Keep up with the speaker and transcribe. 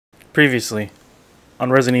Previously,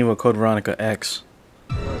 on Resident Evil Code Veronica X.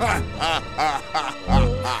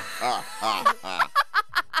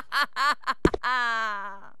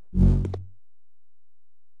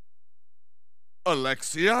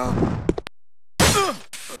 Alexia?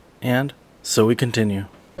 And so we continue.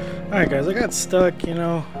 Alright guys, I got stuck, you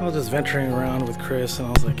know, I was just venturing around with Chris and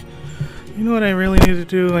I was like, you know what I really need to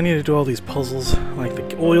do? I need to do all these puzzles, like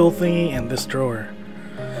the oil thingy and this drawer.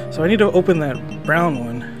 So I need to open that brown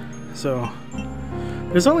one. So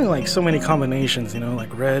there's only like so many combinations, you know,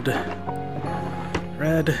 like red,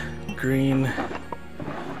 green,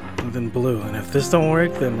 and then blue. And if this don't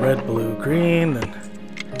work, then red, blue, green, then...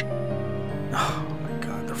 Oh my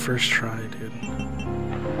god, the first try, dude.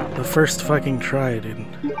 The first fucking try, dude.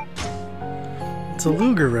 It's a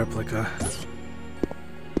Luger replica.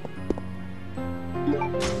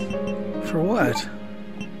 For what?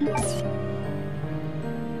 It's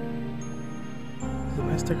a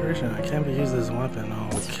nice decoration. I can't be used as a weapon.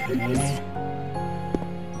 Okay.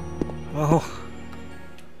 Well,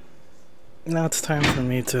 now it's time for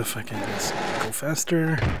me to fucking just go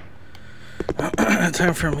faster.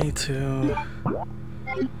 Time for me to...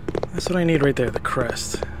 That's what I need right there, the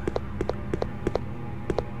crest.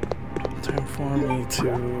 Time for me to...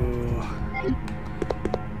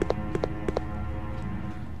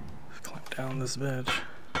 climb down this bitch.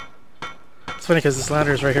 It's funny because this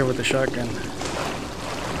ladder is right here with the shotgun.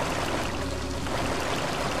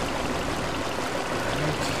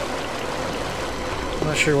 I'm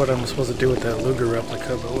not sure what I'm supposed to do with that Luger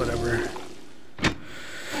replica, but whatever.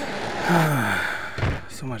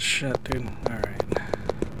 So much shit, dude. Alright.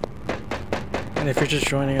 And if you're just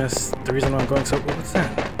joining us, the reason why I'm going so... What's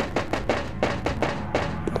that?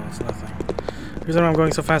 Oh, it's nothing. The reason why I'm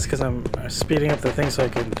going so fast is because I'm speeding up the thing so I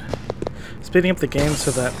can... Speeding up the game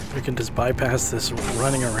so that we can just bypass this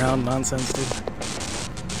running around nonsense, dude.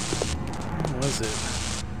 Where was it?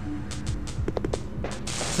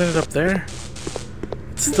 Isn't it up there?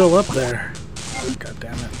 It's still up there. God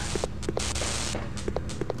damn it.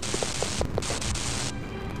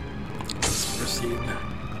 Let's proceed.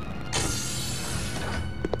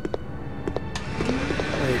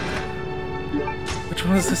 Wait. Which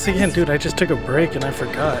one is this again? Dude, I just took a break and I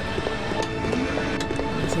forgot.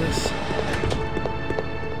 What is this?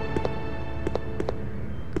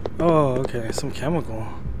 Oh, okay. Some chemical.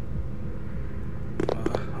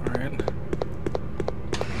 Alright.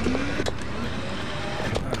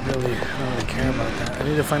 I don't really care about that. I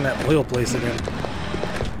need to find that oil place again.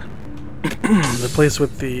 The place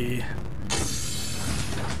with the...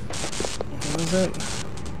 What is it?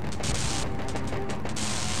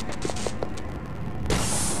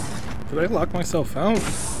 Did I lock myself out?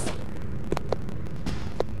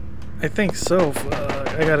 I think so.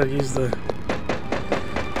 I gotta use the...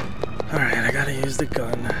 Alright, I gotta use the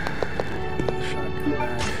gun. The shotgun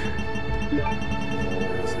back.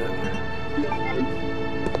 Where is it?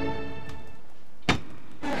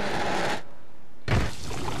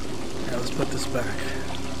 Yeah, let's put this back.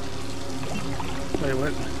 Wait,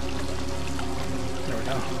 what? There we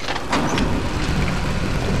go.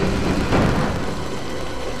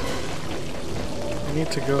 I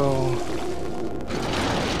need to go...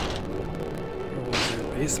 What was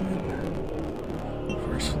it? Basement?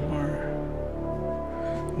 First floor?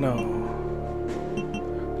 No.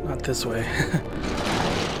 Not this way.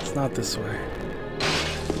 It's not this way.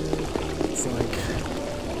 It's like...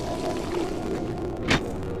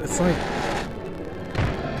 It's like... I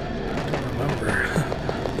don't remember.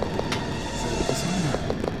 Is it this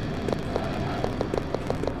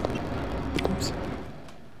one? Oops.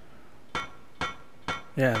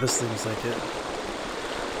 Yeah, this seems like it.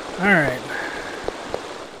 Alright.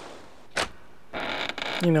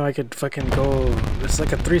 You know, I could fucking go... It's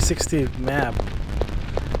like a 360 map.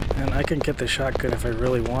 And I can get the shotgun if I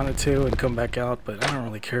really wanted to and come back out, but I don't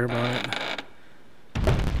really care about it.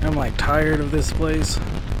 I'm like tired of this place.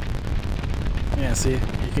 Yeah, see?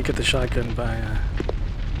 You can get the shotgun by...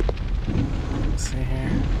 Let's see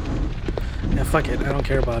here. Yeah, fuck it. I don't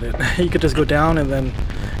care about it. You could just go down and then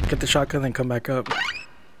get the shotgun and come back up.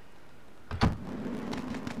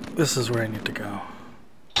 This is where I need to go.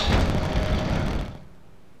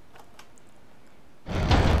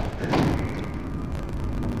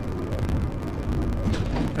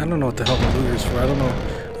 I don't know what the hell the Luger's for. I don't know.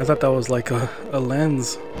 I thought that was like a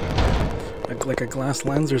lens. Like a glass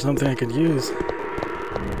lens or something I could use.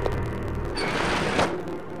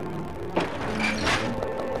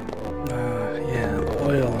 Yeah, the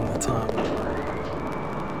oil on the top.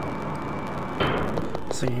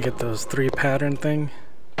 So you can get those 3 pattern thing.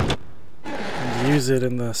 And use it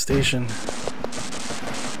in the station.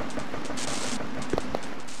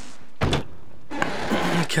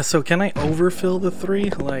 Okay, so can I overfill the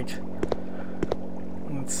 3? Like,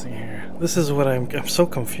 let's see here. This is what I'm so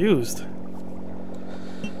confused.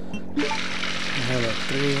 I have a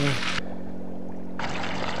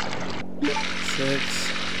 3,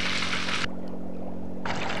 6,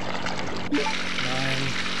 9.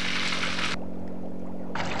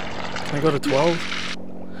 Can I go to 12?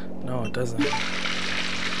 No, it doesn't.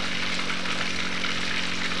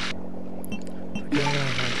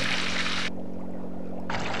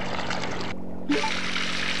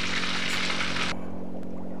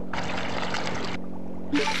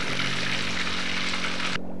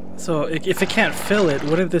 So if it can't fill it,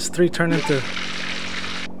 wouldn't this 3 turn into...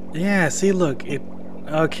 Yeah, see, look, it...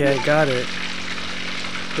 Okay, I got it.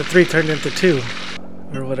 The 3 turned into 2,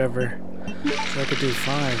 or whatever. So I could do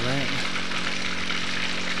 5, right?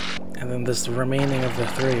 And then this remaining of the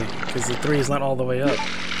 3, because the 3 is not all the way up.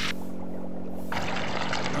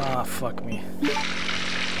 Ah, fuck me.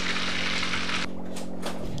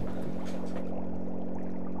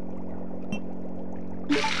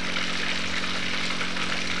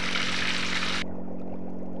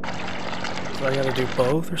 So I gotta do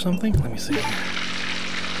both or something? Let me see.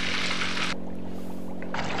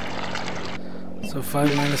 So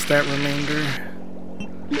 5 minus that remainder.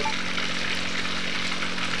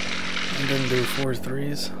 And then do 4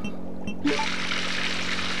 3s.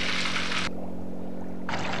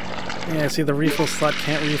 Yeah, see, the refill slot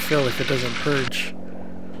can't refill if it doesn't purge.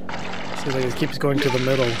 See, like, it keeps going to the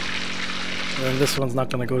middle. And then this one's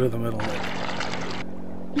not gonna go to the middle. Like.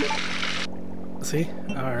 See?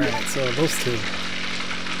 Alright, so those 2.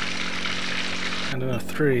 And then a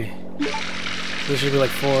 3. So this should be like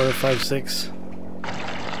 4, 5, 6. Or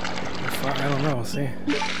 5, I don't know, see?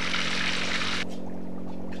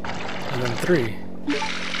 And then 3.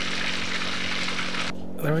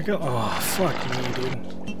 There we go. Oh, fuck me, dude.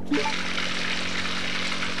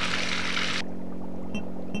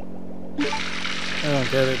 I don't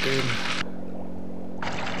get it, dude.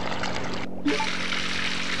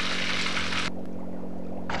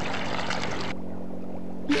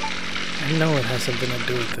 I know it has something to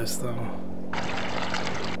do with this, though.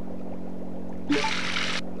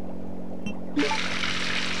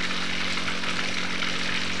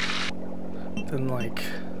 Then, like...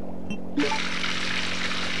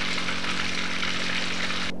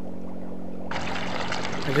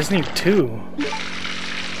 I just need 2.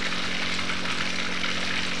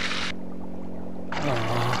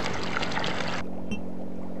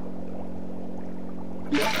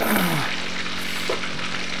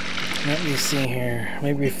 Let me see here.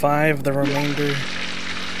 Maybe 5, the remainder.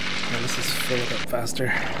 Yeah, let's just fill it up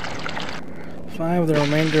faster. 5, the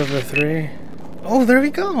remainder of the 3. Oh, there we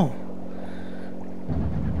go!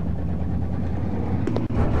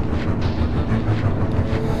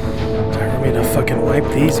 Time for me to fucking wipe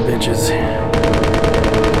these bitches.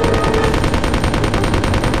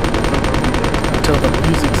 Until the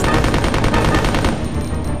music's done.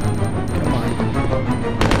 Come on.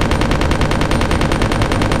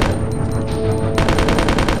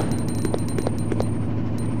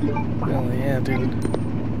 Hell yeah, dude.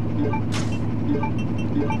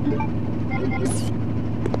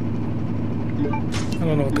 I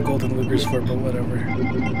don't know what the golden luger's for, but whatever.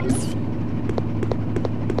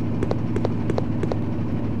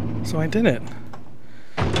 So I did it.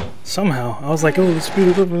 Somehow. I was like, oh, let's speed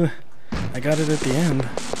it up. I got it at the end.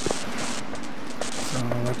 So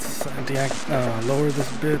let's lower this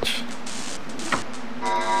bitch.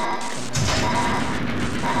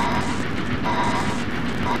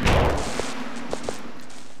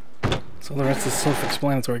 So the rest is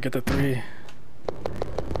self-explanatory. Get the 3.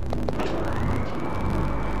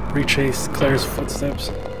 Retrace Claire's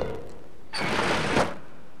footsteps.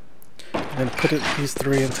 And then put these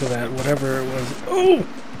 3 into that, whatever it was. Oh!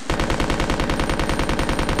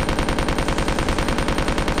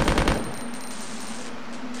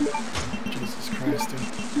 Jesus Christ, dude.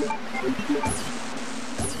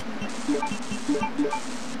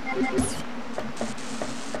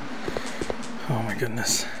 Oh my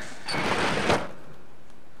goodness.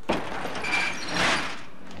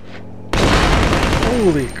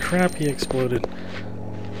 Holy crap, he exploded.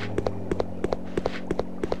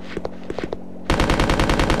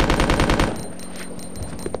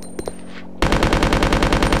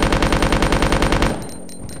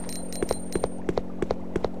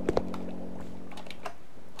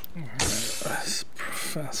 Let's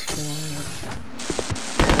fast forward.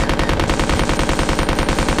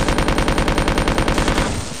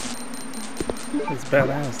 It's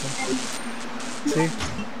badass, though. See?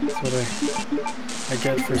 That's what I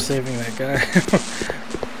get for saving that guy.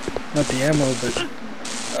 Not the ammo, but...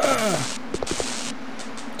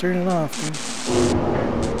 turn it off, dude.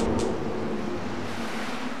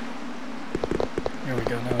 There we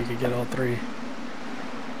go, now we can get all three.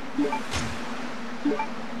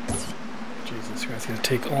 Jesus Christ, gonna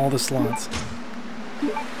take all the slots.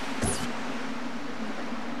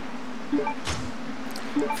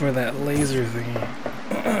 For that laser thingy.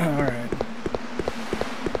 Alright.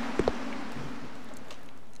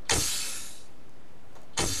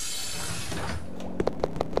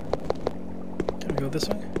 Can we go this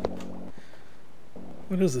way?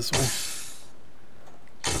 What is this way?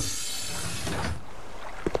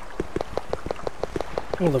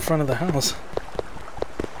 Oh, the front of the house.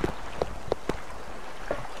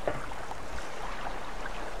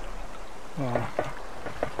 Oh,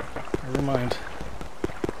 never mind.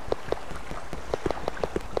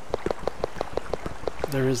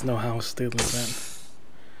 There is no house, dude, like that.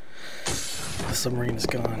 The submarine is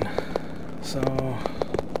gone. So,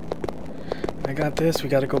 I got this. We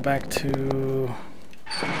gotta go back to...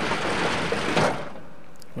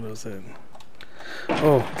 What was it?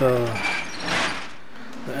 Oh, the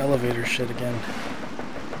elevator shit again.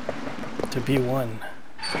 To B1.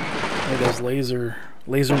 Like those laser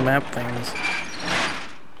map things.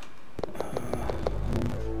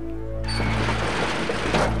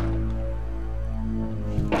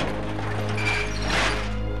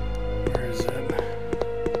 Where is it?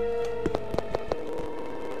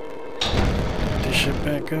 Get shit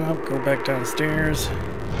back up, go back downstairs.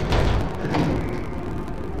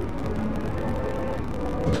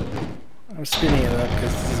 I'm speeding it up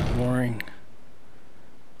because this is boring.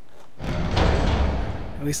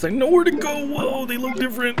 At least I know where to go. Whoa, they look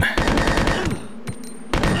different.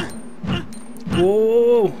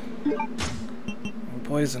 Whoa! I'm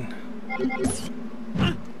poison.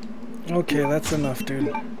 Okay, that's enough,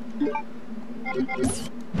 dude.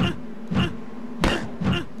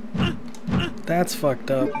 That's fucked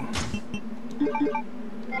up.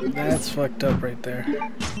 That's fucked up right there.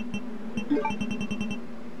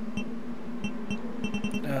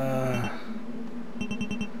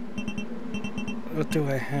 What do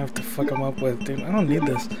I have to fuck him up with, dude? I don't need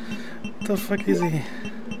this. What the fuck is he?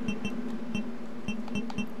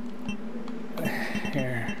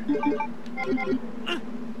 Here.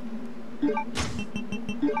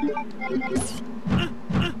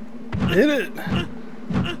 Hit it!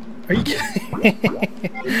 Are you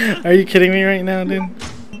kidding? Are you kidding me right now, dude?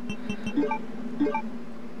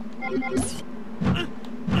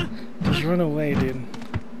 Just run away, dude.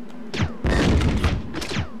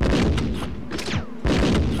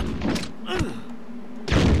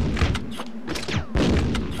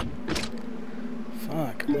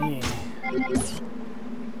 Fuck me.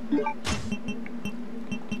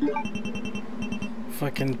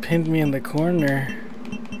 Fucking pinned me in the corner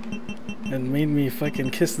and made me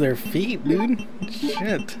fucking kiss their feet, dude.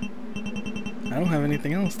 Shit. I don't have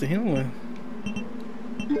anything else to heal with.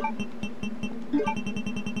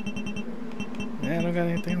 Yeah, I don't got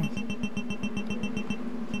anything else.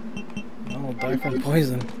 I'll die from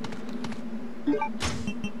poison.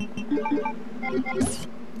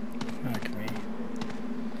 Fuck me.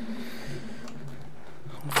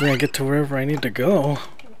 Hopefully I get to wherever I need to go.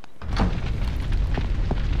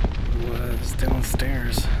 Was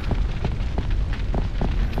downstairs.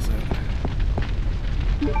 Where is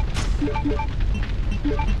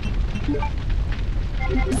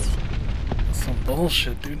it? Some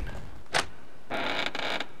bullshit, dude.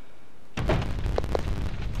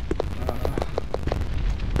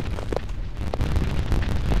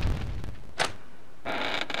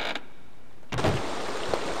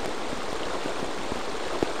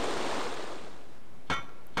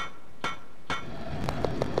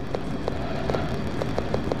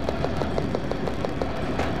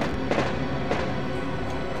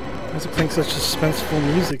 Why is it playing such suspenseful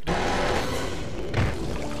music, dude?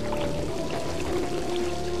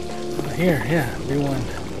 Here, yeah, B1.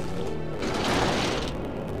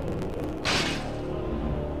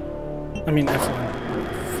 I mean F1.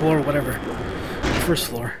 Floor, whatever. First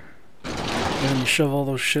floor. And then you shove all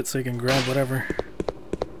those shit so you can grab whatever.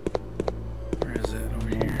 Where is it? Over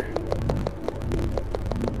here.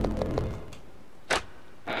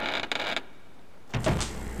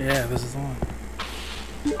 Yeah, this is the one.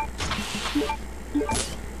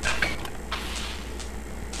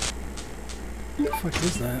 What the fuck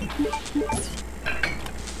is that?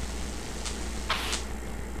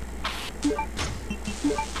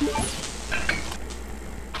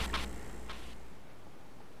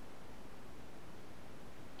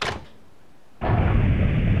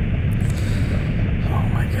 Oh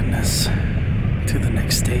my goodness. To the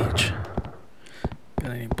next stage.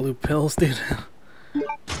 Got any blue pills, dude?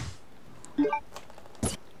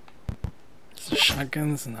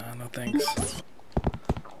 shotguns? Nah, no thanks.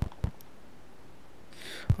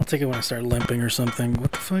 I'll take it when I start limping or something.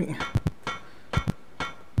 What the fuck?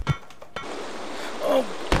 Oh!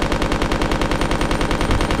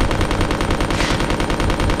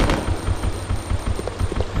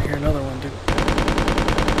 I hear another one, dude.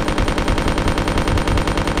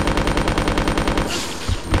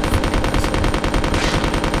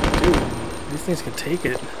 Dude, these things can take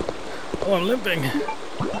it. Oh, I'm limping.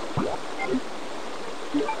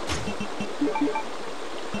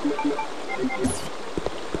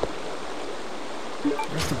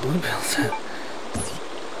 Where's the blue pills at?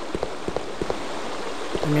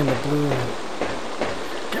 I mean the blue.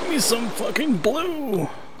 Give me some fucking blue!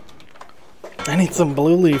 I need some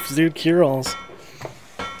blue leaves, dude. Cure-alls.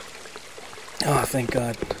 Oh, thank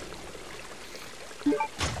God.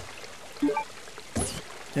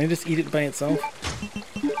 Can I just eat it by itself?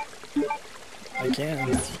 I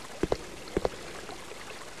can.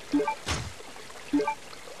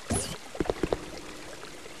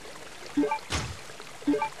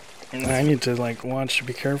 I need to, like, watch,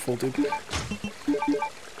 be careful, dude.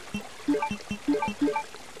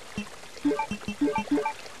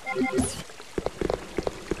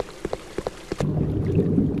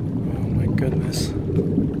 Oh my goodness.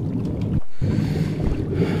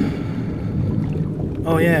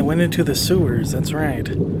 Oh yeah, I went into the sewers, that's right.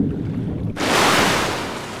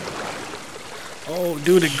 Oh,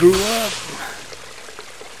 dude, it grew up!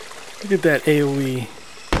 Look at that AoE.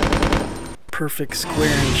 Perfect square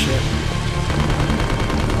and shit.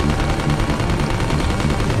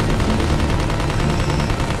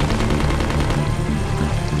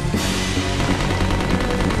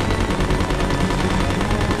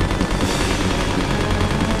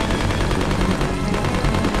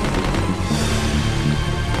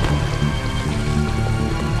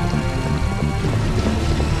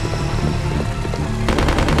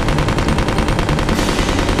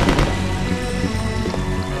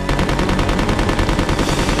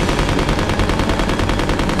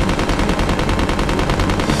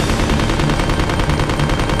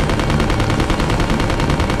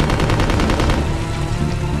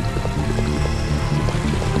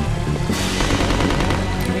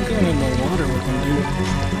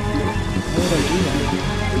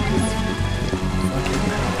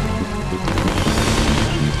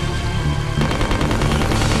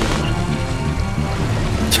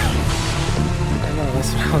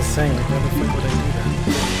 I was saying, like, why the fuck would I do that?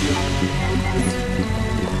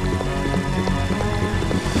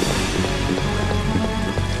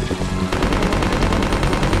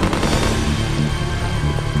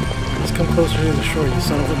 Let's come closer to the shore, you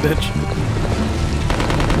son of a bitch.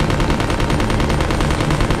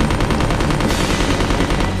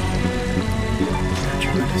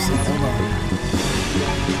 Hold on.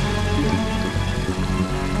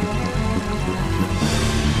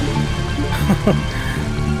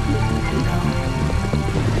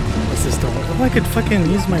 What's this door? Oh, I could fucking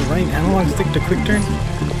use my right analog stick to quick turn.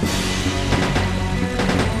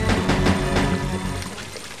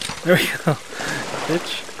 There we go.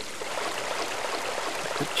 Bitch.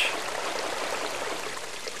 Bitch.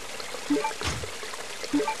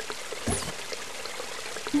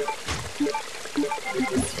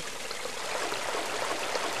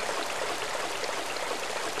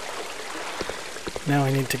 Now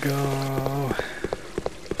I need to go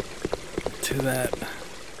to that,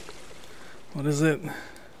 what is it?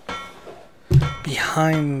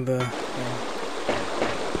 Behind the thing.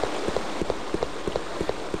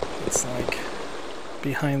 It's like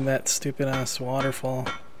behind that stupid ass waterfall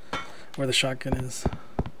where the shotgun is.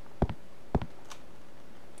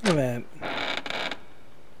 Look at that.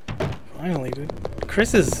 Finally, dude.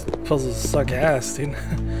 Chris's puzzles suck ass, dude.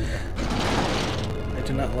 I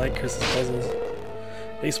do not like Chris's puzzles.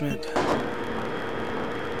 Basement.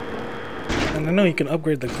 And I know you can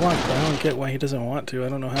upgrade the clock, but I don't get why he doesn't want to. I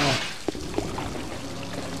don't know how.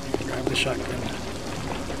 Grab the shotgun.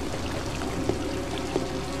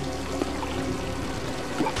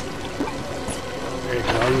 There you go,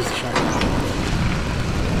 I'll use the shotgun.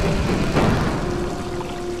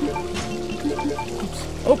 Oops.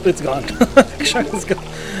 Oh, it's gone. Shotgun's gone.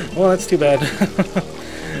 Well, that's too bad.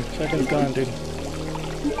 Shotgun's gone, dude.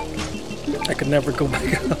 I could never go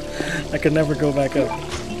back up. I could never go back up.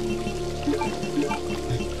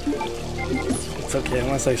 It's okay,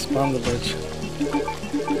 unless I spawn the bitch.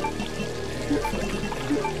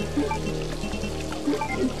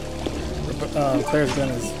 Claire's gun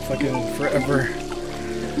is fucking forever.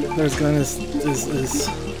 Claire's gun is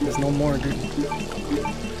no more, dude.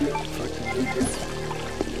 Fuck.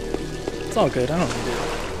 It's all good, I don't need it.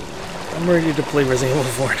 I'm ready to play Resident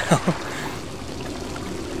Evil 4 now.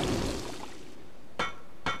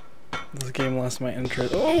 lost my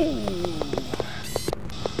interest. Oh!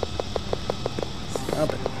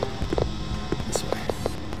 Stop it. This way.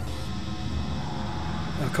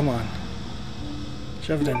 Oh, come on.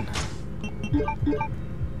 Shove it in.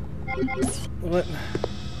 What?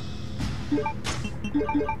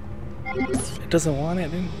 It doesn't want it,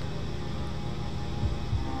 dude.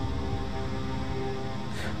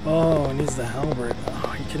 Oh, it needs the halberd. Oh,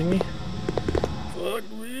 are you kidding me? Fuck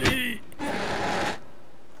me!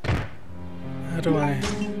 How do I...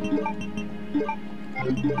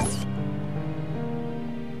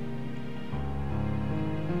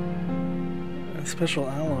 A special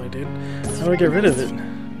alloy, dude. How do I get rid of it?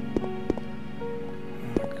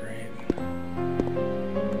 Oh, great.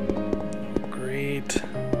 Great.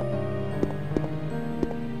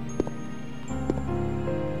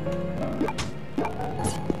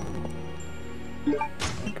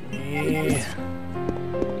 Fuck me.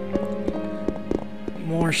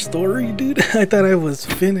 More story, dude? I thought I was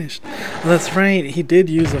finished. Well, that's right, he did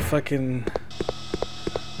use a fucking...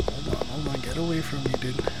 Hold on, get away from me,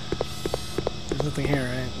 dude. There's nothing here,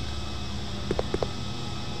 right?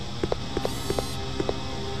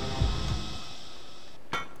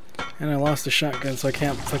 And I lost the shotgun, so I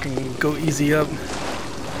can't fucking go easy up.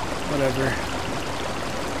 Whatever.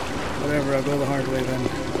 Whatever, I'll go the hard way then.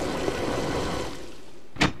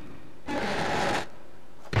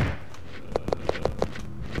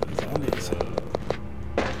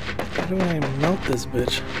 How do I melt this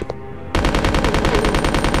bitch?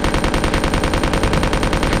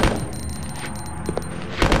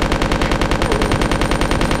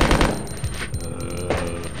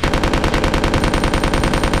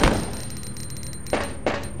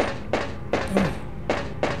 Oh.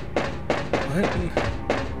 What?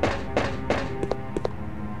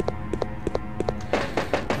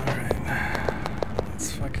 Alright. Let's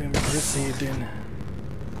fucking proceed, dude.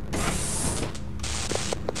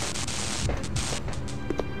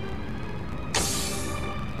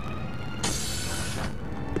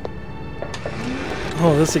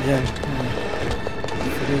 Oh, this again.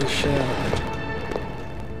 Figure this shit out.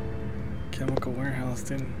 Chemical warehouse,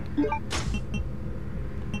 dude.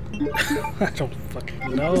 I don't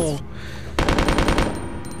fucking know.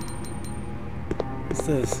 What's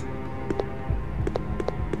this?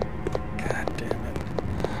 God damn it.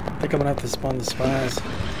 I think I'm gonna have to spawn the spies.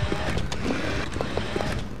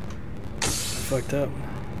 I fucked up.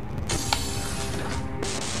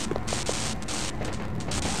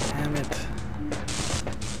 Damn it.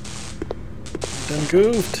 Done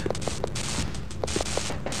goofed.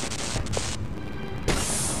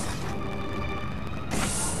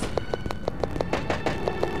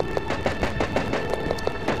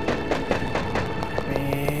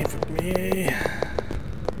 Fuck me.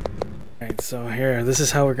 Alright, so here, this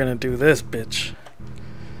is how we're gonna do this, bitch.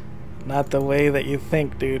 Not the way that you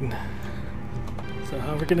think, dude. So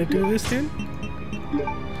how we're gonna do this, dude?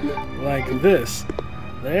 Like this.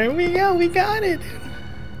 There we go, we got it, dude.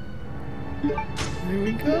 There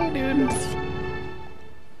we go, dude.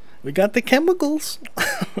 We got the chemicals.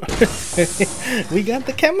 We got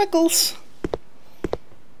the chemicals.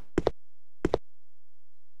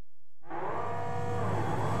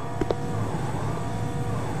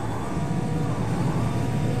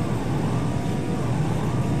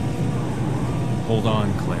 Hold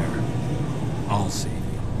on, Claire. I'll save you.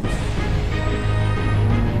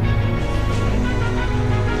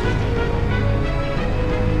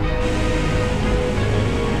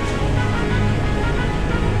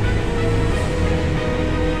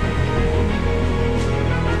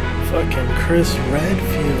 Fucking Chris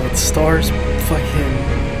Redfield, S.T.A.R.S fucking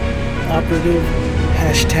operative,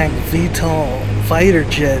 hashtag VTOL fighter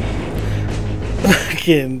jet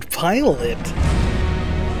fucking pilot.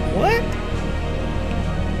 What?